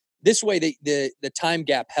like this way the time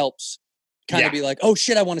gap helps kind of be like, oh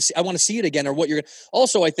shit, I want to see it again, or what you're.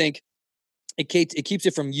 Also, I think it keeps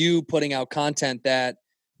it from you putting out content that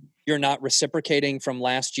you're not reciprocating from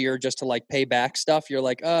last year just to like pay back stuff. You're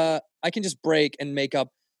like, I can just break and make up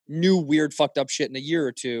new weird fucked up shit in a year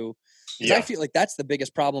or two. Because I feel like that's the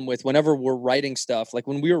biggest problem with whenever we're writing stuff. Like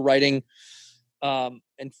when we were writing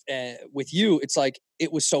with you, it's like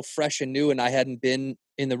it was so fresh and new, and I hadn't been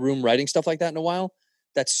in the room writing stuff like that in a while.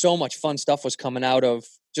 That so much fun stuff was coming out of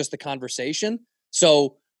just the conversation.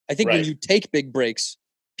 So I think when you take big breaks,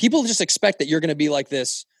 people just expect that you're going to be like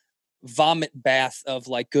this vomit bath of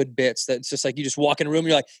like good bits. That's just like you just walk in a room, and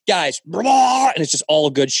you're like, guys, blah, and it's just all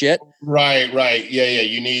good shit. Right. Yeah.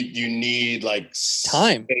 You need like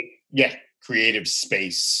time. Creative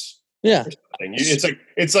space. Yeah.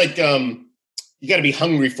 It's like you got to be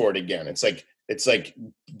hungry for it again. It's like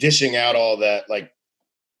dishing out all that like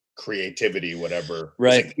creativity, whatever.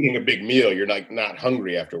 Right. It's like eating a big meal. You're like not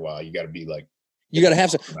hungry after a while. You got to be like. You got to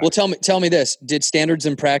have some. Well, tell me this. Did standards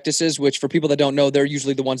and practices, which for people that don't know, they're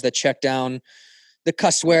usually the ones that check down the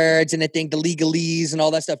cuss words and the legalese and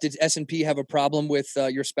all that stuff. Did S&P have a problem with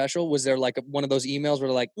your special? Was there like one of those emails where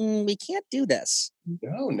they're like, we can't do this?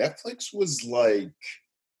 No, Netflix was like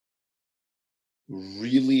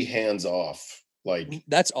really hands off. Like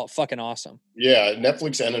that's all fucking awesome. Yeah,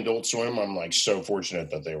 Netflix and Adult Swim. I'm like so fortunate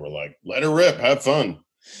that they were like, let her rip, have fun.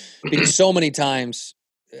 Because so many times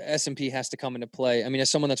S&P has to come into play. I mean, as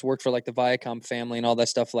someone that's worked for like the Viacom family and all that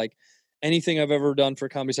stuff, like anything I've ever done for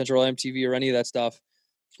Comedy Central, MTV, or any of that stuff,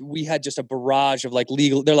 we had just a barrage of like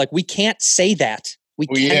legal. They're like, we can't say that. We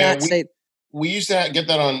cannot say. We used to get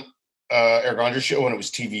that on Eric Andre's show when it was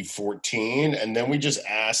TV 14, and then we just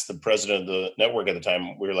asked the president of the network at the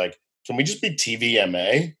time. We were like, can we just be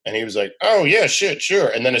TVMA? And he was like, oh yeah, shit, sure.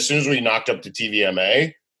 And then as soon as we knocked up to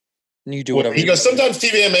TVMA, you do whatever. He goes, sometimes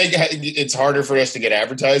TVMA, it's harder for us to get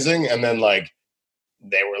advertising. And then like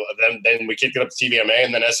then we kicked it up to TVMA,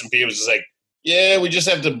 and then S&P was just like, yeah, we just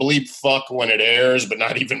have to bleep fuck when it airs, but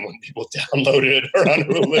not even when people download it or on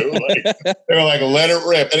Hulu. Like, they were like, let it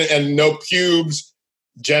rip. And no pubes,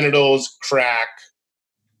 genitals, crack,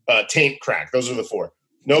 taint, crack. Those are the four.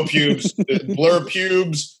 No pubes, blur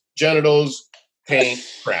pubes, genitals, taint,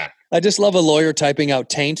 crack. I just love a lawyer typing out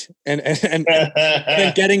taint and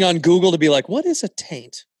then getting on Google to be like, what is a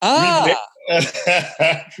taint?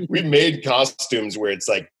 We made costumes where it's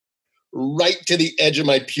like right to the edge of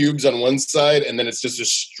my pubes on one side, and then it's just a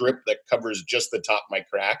strip that covers just the top of my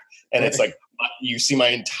crack. And it's like you see my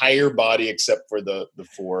entire body except for the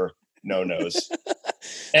four no-nos.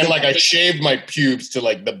 And like I shaved my pubes to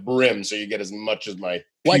like the brim, so you get as much as my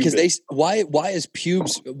why? Because why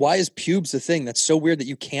is pubes the thing? That's so weird that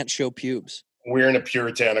you can't show pubes. We're in a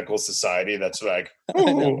puritanical society that's like,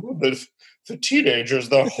 oh, the teenagers,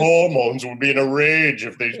 the hormones will be in a rage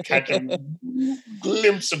if they catch a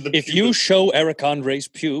glimpse of the If you show Eric Andre's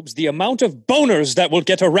pubes, the amount of boners that will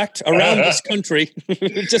get erect around this country,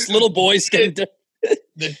 just little boys getting...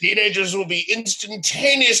 The teenagers will be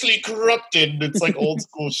instantaneously corrupted. It's like old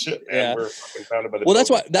school shit, man. Yeah. We're fucking founded by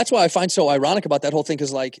the that's why I find so ironic about that whole thing,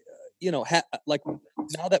 because like, you know, like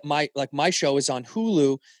now that my show is on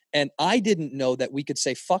Hulu, and I didn't know that we could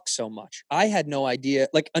say fuck so much. I had no idea.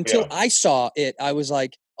 Like until I saw it, I was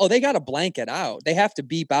like, oh, they got to blank it out. They have to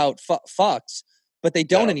beep out fucks, but they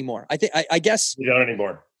don't anymore. I guess they don't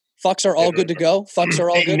anymore. Fucks are all good to go. Fucks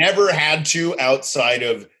are all good. They never had to outside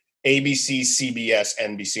of ABC, CBS,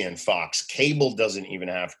 NBC, and Fox. Cable doesn't even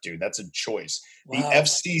have to. That's a choice. Wow. The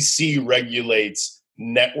FCC regulates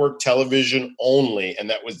network television only, and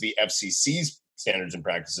that was the FCC's standards and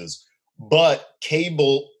practices. But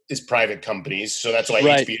cable is private companies, so that's why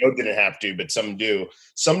HBO didn't have to, but some do.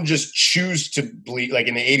 Some just choose to bleep. Like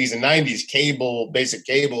in the 80s and 90s, basic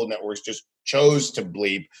cable networks just chose to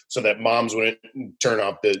bleep so that moms wouldn't turn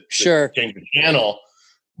off change the channel.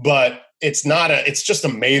 But it's just a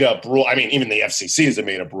made up rule. I mean, even the FCC is a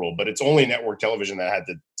made up rule, but it's only network television that had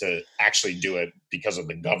to actually do it because of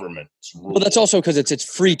the government's rule. Well, that's also because it's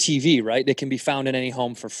free TV, right? It can be found in any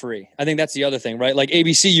home for free. I think that's the other thing, right? Like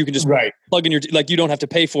ABC, you can just plug in you don't have to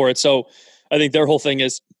pay for it. So I think their whole thing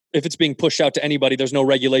is if it's being pushed out to anybody, there's no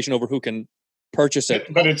regulation over who can purchase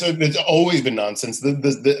it. But it's always been nonsense.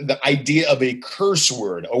 The idea of a curse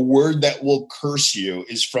word, a word that will curse you,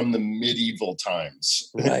 is from the medieval times.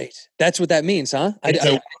 Right. That's what that means, huh? It's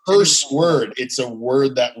a curse word. It's a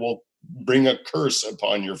word that will bring a curse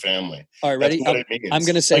upon your family. All right, ready? That's what it means. I'm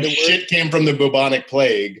going to say like the word. Shit came from the bubonic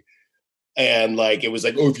plague. And like, it was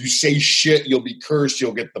like, oh, if you say shit, you'll be cursed.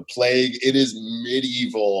 You'll get the plague. It is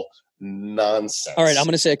medieval nonsense. All right, I'm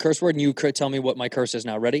going to say a curse word, and you tell me what my curse is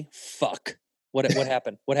now. Ready? Fuck. What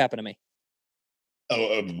happened? What happened to me?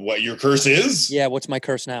 Oh, what your curse is? Yeah, what's my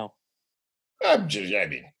curse now? I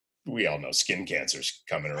mean, we all know skin cancer's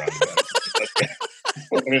coming around.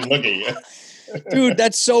 I mean, look at you. Dude,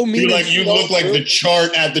 that's so mean. You look like the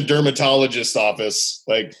chart at the dermatologist's office.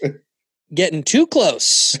 Like, getting too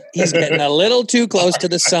close. He's getting a little too close to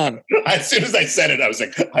the sun. As soon as I said it, I was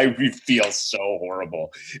like, I feel so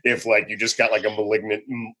horrible if like you just got like a malignant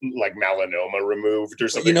like melanoma removed or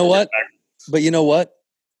something. You know what? But you know what?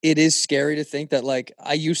 It is scary to think that like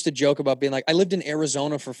I used to joke about being like I lived in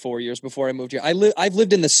Arizona for 4 years before I moved here. I've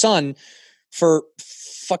lived in the sun for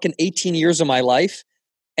fucking 18 years of my life,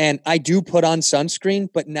 and I do put on sunscreen.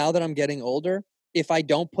 But now that I'm getting older, if I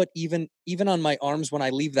don't put even on my arms when I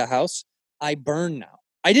leave the house, I burn now.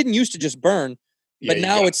 I didn't used to just burn, but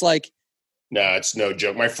now it's like. No, it's no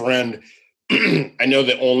joke. My friend, I know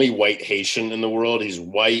the only white Haitian in the world. He's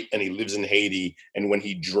white and he lives in Haiti. And when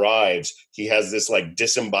he drives, he has this like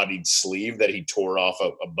disembodied sleeve that he tore off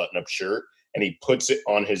a button-up shirt, and he puts it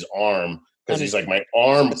on his arm because he's like, my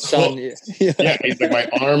arm cooks. Yeah, he's like, my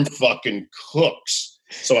arm fucking cooks.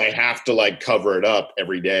 So I have to like cover it up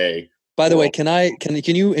every day. By the way, can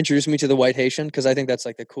you introduce me to the white Haitian? Because I think that's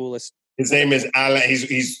like the coolest. His name is Alain.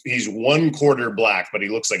 He's 1/4 black, but he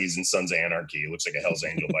looks like he's in Sons of Anarchy. He looks like a Hell's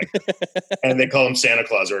Angel, and they call him Santa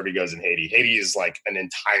Claus wherever he goes in Haiti. Haiti is like an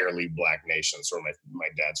entirely black nation. That's where my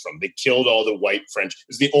dad's from. They killed all the white French. It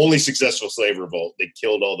was the only successful slave revolt. They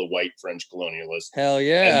killed all the white French colonialists. Hell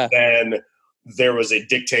yeah! And then there was a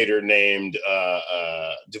dictator named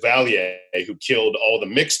Duvalier who killed all the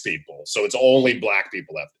mixed people. So it's only black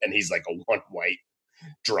people left, and he's like a one white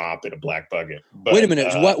drop in a black bucket. But, wait a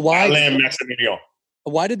minute, why?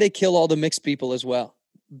 Why did they kill all the mixed people as well?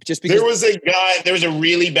 Just because there was a guy, there was a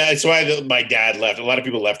really bad. So my dad left. A lot of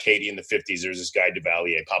people left Haiti in the 50s. There was this guy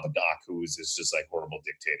Duvalier, Papa Doc, who was this just like horrible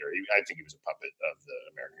dictator. I think he was a puppet of the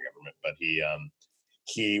American government, but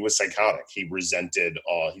he was psychotic. He resented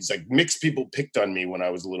all. He's like, mixed people picked on me when I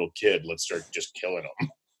was a little kid. Let's start just killing them.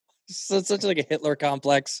 So it's such like a Hitler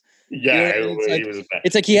complex. Yeah, you know,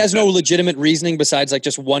 it's like he has no legitimate reasoning besides like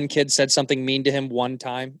just one kid said something mean to him one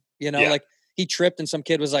time. You know, like he tripped and some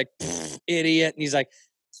kid was like, idiot. And he's like,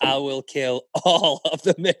 I will kill all of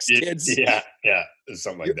the mixed kids. Yeah,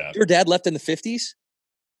 something like that. Your dad left in the 50s?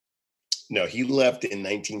 No, he left in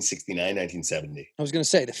 1969, 1970. I was going to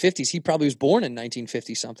say the 50s. He probably was born in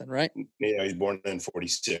 1950 something, right? Yeah, he's born in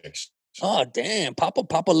 46. Oh, damn. Papa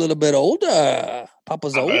a little bit older.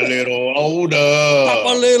 Papa's older. A little older. Papa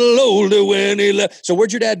a little older when he left. So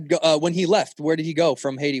where'd your dad go? When he left, where did he go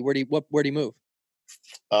from Haiti? Where'd he move?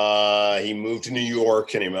 He moved to New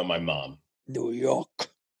York and he met my mom. New York.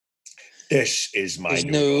 This is my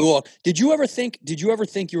New York. Did you ever think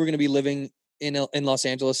you were going to be living in Los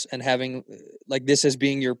Angeles and having like this as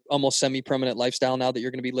being your almost semi-permanent lifestyle now that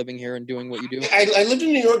you're going to be living here and doing what you do? I lived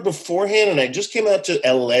in New York beforehand, and I just came out to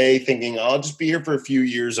LA thinking I'll just be here for a few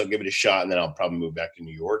years. I'll give it a shot, and then I'll probably move back to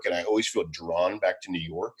New York. And I always feel drawn back to New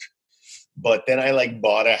York. But then I like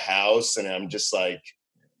bought a house, and I'm just like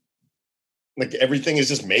everything is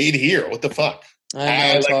just made here. What the fuck? I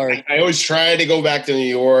know, it's hard. I always try to go back to New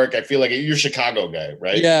York. I feel like you're a Chicago guy,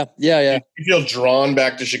 right? Yeah. You feel drawn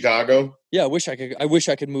back to Chicago? Yeah, I wish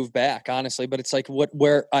I could move back, honestly. But it's like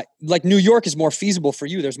New York is more feasible for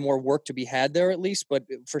you. There's more work to be had there, at least. But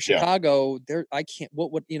for Chicago, I can't.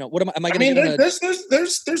 What am I going to?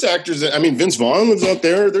 There's actors. Vince Vaughn lives out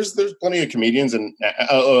there. There's plenty of comedians and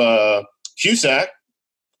Cusack.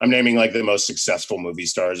 I'm naming like the most successful movie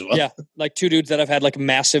stars. Yeah, like two dudes that have had like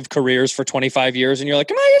massive careers for 25 years, and you're like,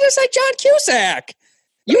 come on, you're just like John Cusack.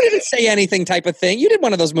 You didn't say anything, type of thing. You did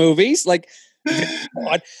one of those movies, like.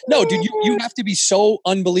 No, dude, you have to be so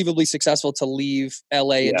unbelievably successful to leave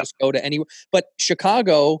LA and just go to anywhere. But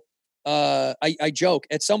Chicago, I joke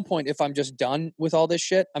at some point, if I'm just done with all this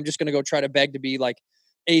shit, I'm just going to go try to beg to be like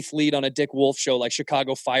 8th lead on a Dick Wolf show, like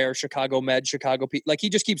Chicago Fire, Chicago Med, Chicago like he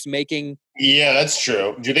just keeps making. Yeah, that's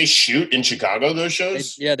true. Do they shoot in Chicago, those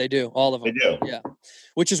shows? They do. All of them. They do. Yeah.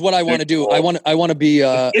 Which is what I want to do. I want to be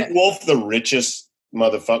Dick Wolf, the richest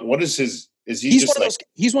motherfucker. What is his? He's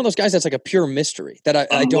one of those guys that's like a pure mystery that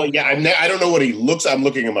I don't. Yeah, I don't know what he looks. I'm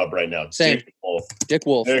looking him up right now. Same. Dick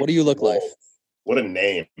Wolf. What do you look like? What a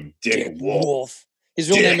name. Dick Wolf. His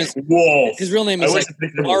real name is Wolf. His real name is I wish like the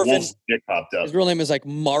picture of Marvin. Wolf's dick popped up. His real name is like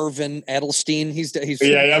Marvin Edelstein. He's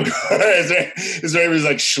Yeah. His name is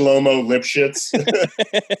like Shlomo Lipschitz.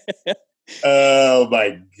 Oh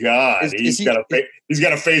my God. He's got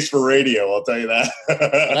a face for radio, I'll tell you that.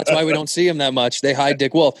 That's why we don't see him that much. They hide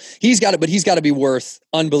Dick Wolf. He's got it, but he's got to be worth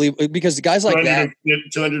unbelievable because guys like that.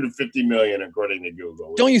 250 million according to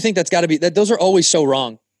Google. Don't you think that's got to be that? Those are always so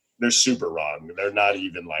wrong. They're super wrong. They're not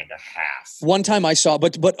even like a half. One time I saw,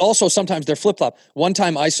 but also sometimes they're flip flop. One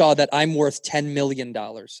time I saw that I'm worth $10 million,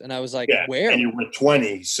 and I was like, where? And you're worth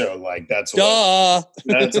 20, so like that's duh.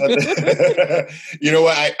 That's what, you know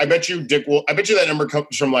what? I bet you Dick Wolf. I bet you that number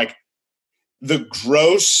comes from like the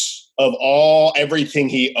gross of everything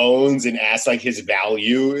he owns and asks like his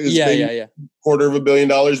value is $250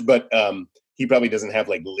 million, but he probably doesn't have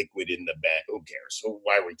like liquid in the bank. Who cares? So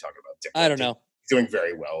why are we talking about Dick Wolf? I don't know. He's doing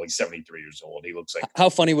very well. He's 73 years old. He looks like. How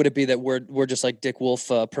funny would it be that we're just like Dick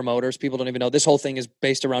Wolf promoters? People don't even know this whole thing is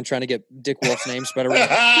based around trying to get Dick Wolf's name spread around.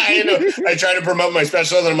 I know. I try to promote my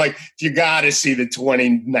special, and I'm like, you got to see the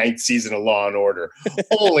 29th season of Law and Order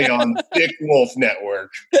only on Dick Wolf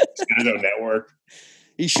Network. Schizo Network.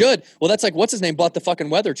 He should. Well, that's like what's his name bought the fucking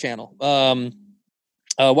Weather Channel.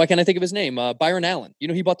 Why can't I think of his name? Byron Allen. You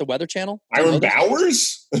know he bought the Weather Channel. Byron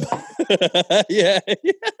Bowers. Yeah.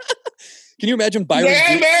 Can you imagine Byron?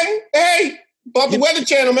 Yeah, man. Hey, bought the Weather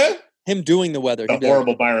Channel, man. Him doing the weather. The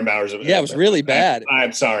horrible Byron Bowers. Yeah, it was really bad.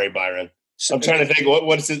 I'm sorry, Byron. I'm trying to think.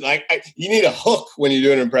 What is it like? You need a hook when you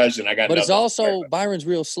do an impression. I got. But it's also Byron's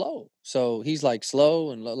real slow, so he's like slow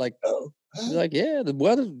and like. Oh. He's like, yeah, the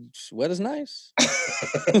weather's nice.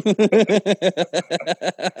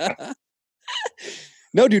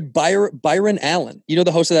 No, dude, Byron Allen. You know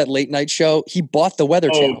the host of that late night show? He bought the Weather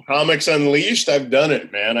Channel. Comics Unleashed. I've done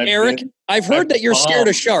it, man. I've heard that you're scared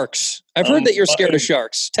of sharks. I've heard that you're scared of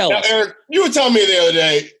sharks. Tell us. Eric, you were telling me the other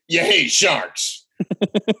day you hate sharks.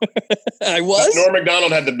 I was? Norm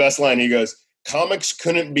Macdonald had the best line. He goes, comics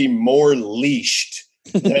couldn't be more leashed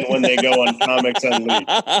than when they go on Comics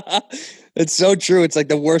Unleashed. It's so true. It's like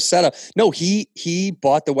the worst setup. No, he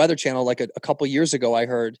bought the Weather Channel like a couple years ago, I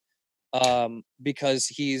heard. Because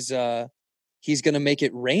he's going to make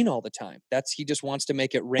it rain all the time. He just wants to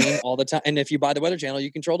make it rain all the time. And if you buy the Weather Channel,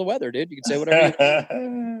 you control the weather, dude. You can say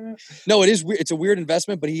whatever. No, it is weird. It's a weird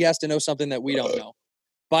investment, but he has to know something that we don't know.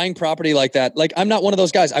 Buying property like that. Like, I'm not one of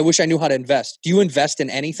those guys. I wish I knew how to invest. Do you invest in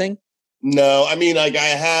anything? No, I mean, like I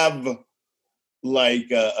have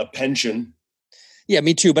like a pension. Yeah,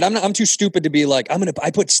 me too. But I'm too stupid to be like, I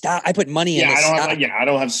put money in this stock. I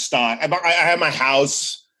don't have stock. I have my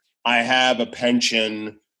house. I have a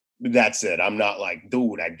pension. That's it. I'm not like,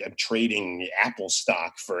 dude, I'm trading Apple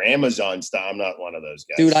stock for Amazon stock. I'm not one of those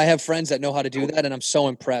guys. Dude, I have friends that know how to do that, and I'm so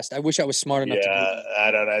impressed. I wish I was smart enough to do that.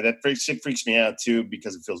 I don't know. That shit freaks me out, too,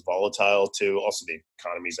 because it feels volatile, too. Also, the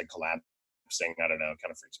economy's like collapsing. I don't know. It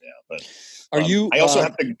kind of freaks me out. But I also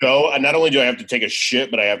have to go. Not only do I have to take a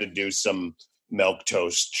shit, but I have to do some milk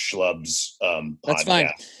toast schlubs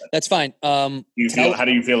podcast. That's fine. How do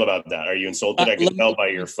you feel about that? Are you insulted? I can tell by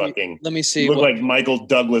your fucking. Let me see. You look like Michael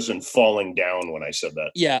Douglas and Falling Down when I said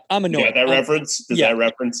that. Yeah, I'm annoyed. Yeah, that reference. That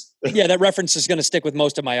reference? Yeah, that reference is going to stick with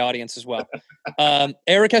most of my audience as well.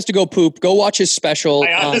 Eric has to go poop. Go watch his special.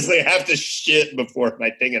 I honestly have to shit before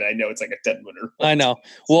my thing, and I know it's like a 10-minute. I know.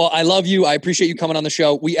 Well, I love you. I appreciate you coming on the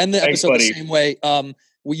show. We end the episode the same way.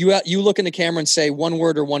 Will you look in the camera and say one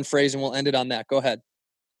word or one phrase, and we'll end it on that. Go ahead.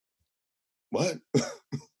 What?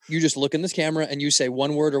 You just look in this camera and you say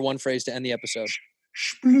one word or one phrase to end the episode.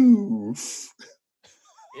 Sploof.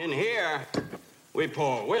 In here, we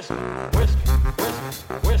pour whiskey, whiskey,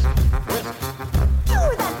 whiskey, whiskey.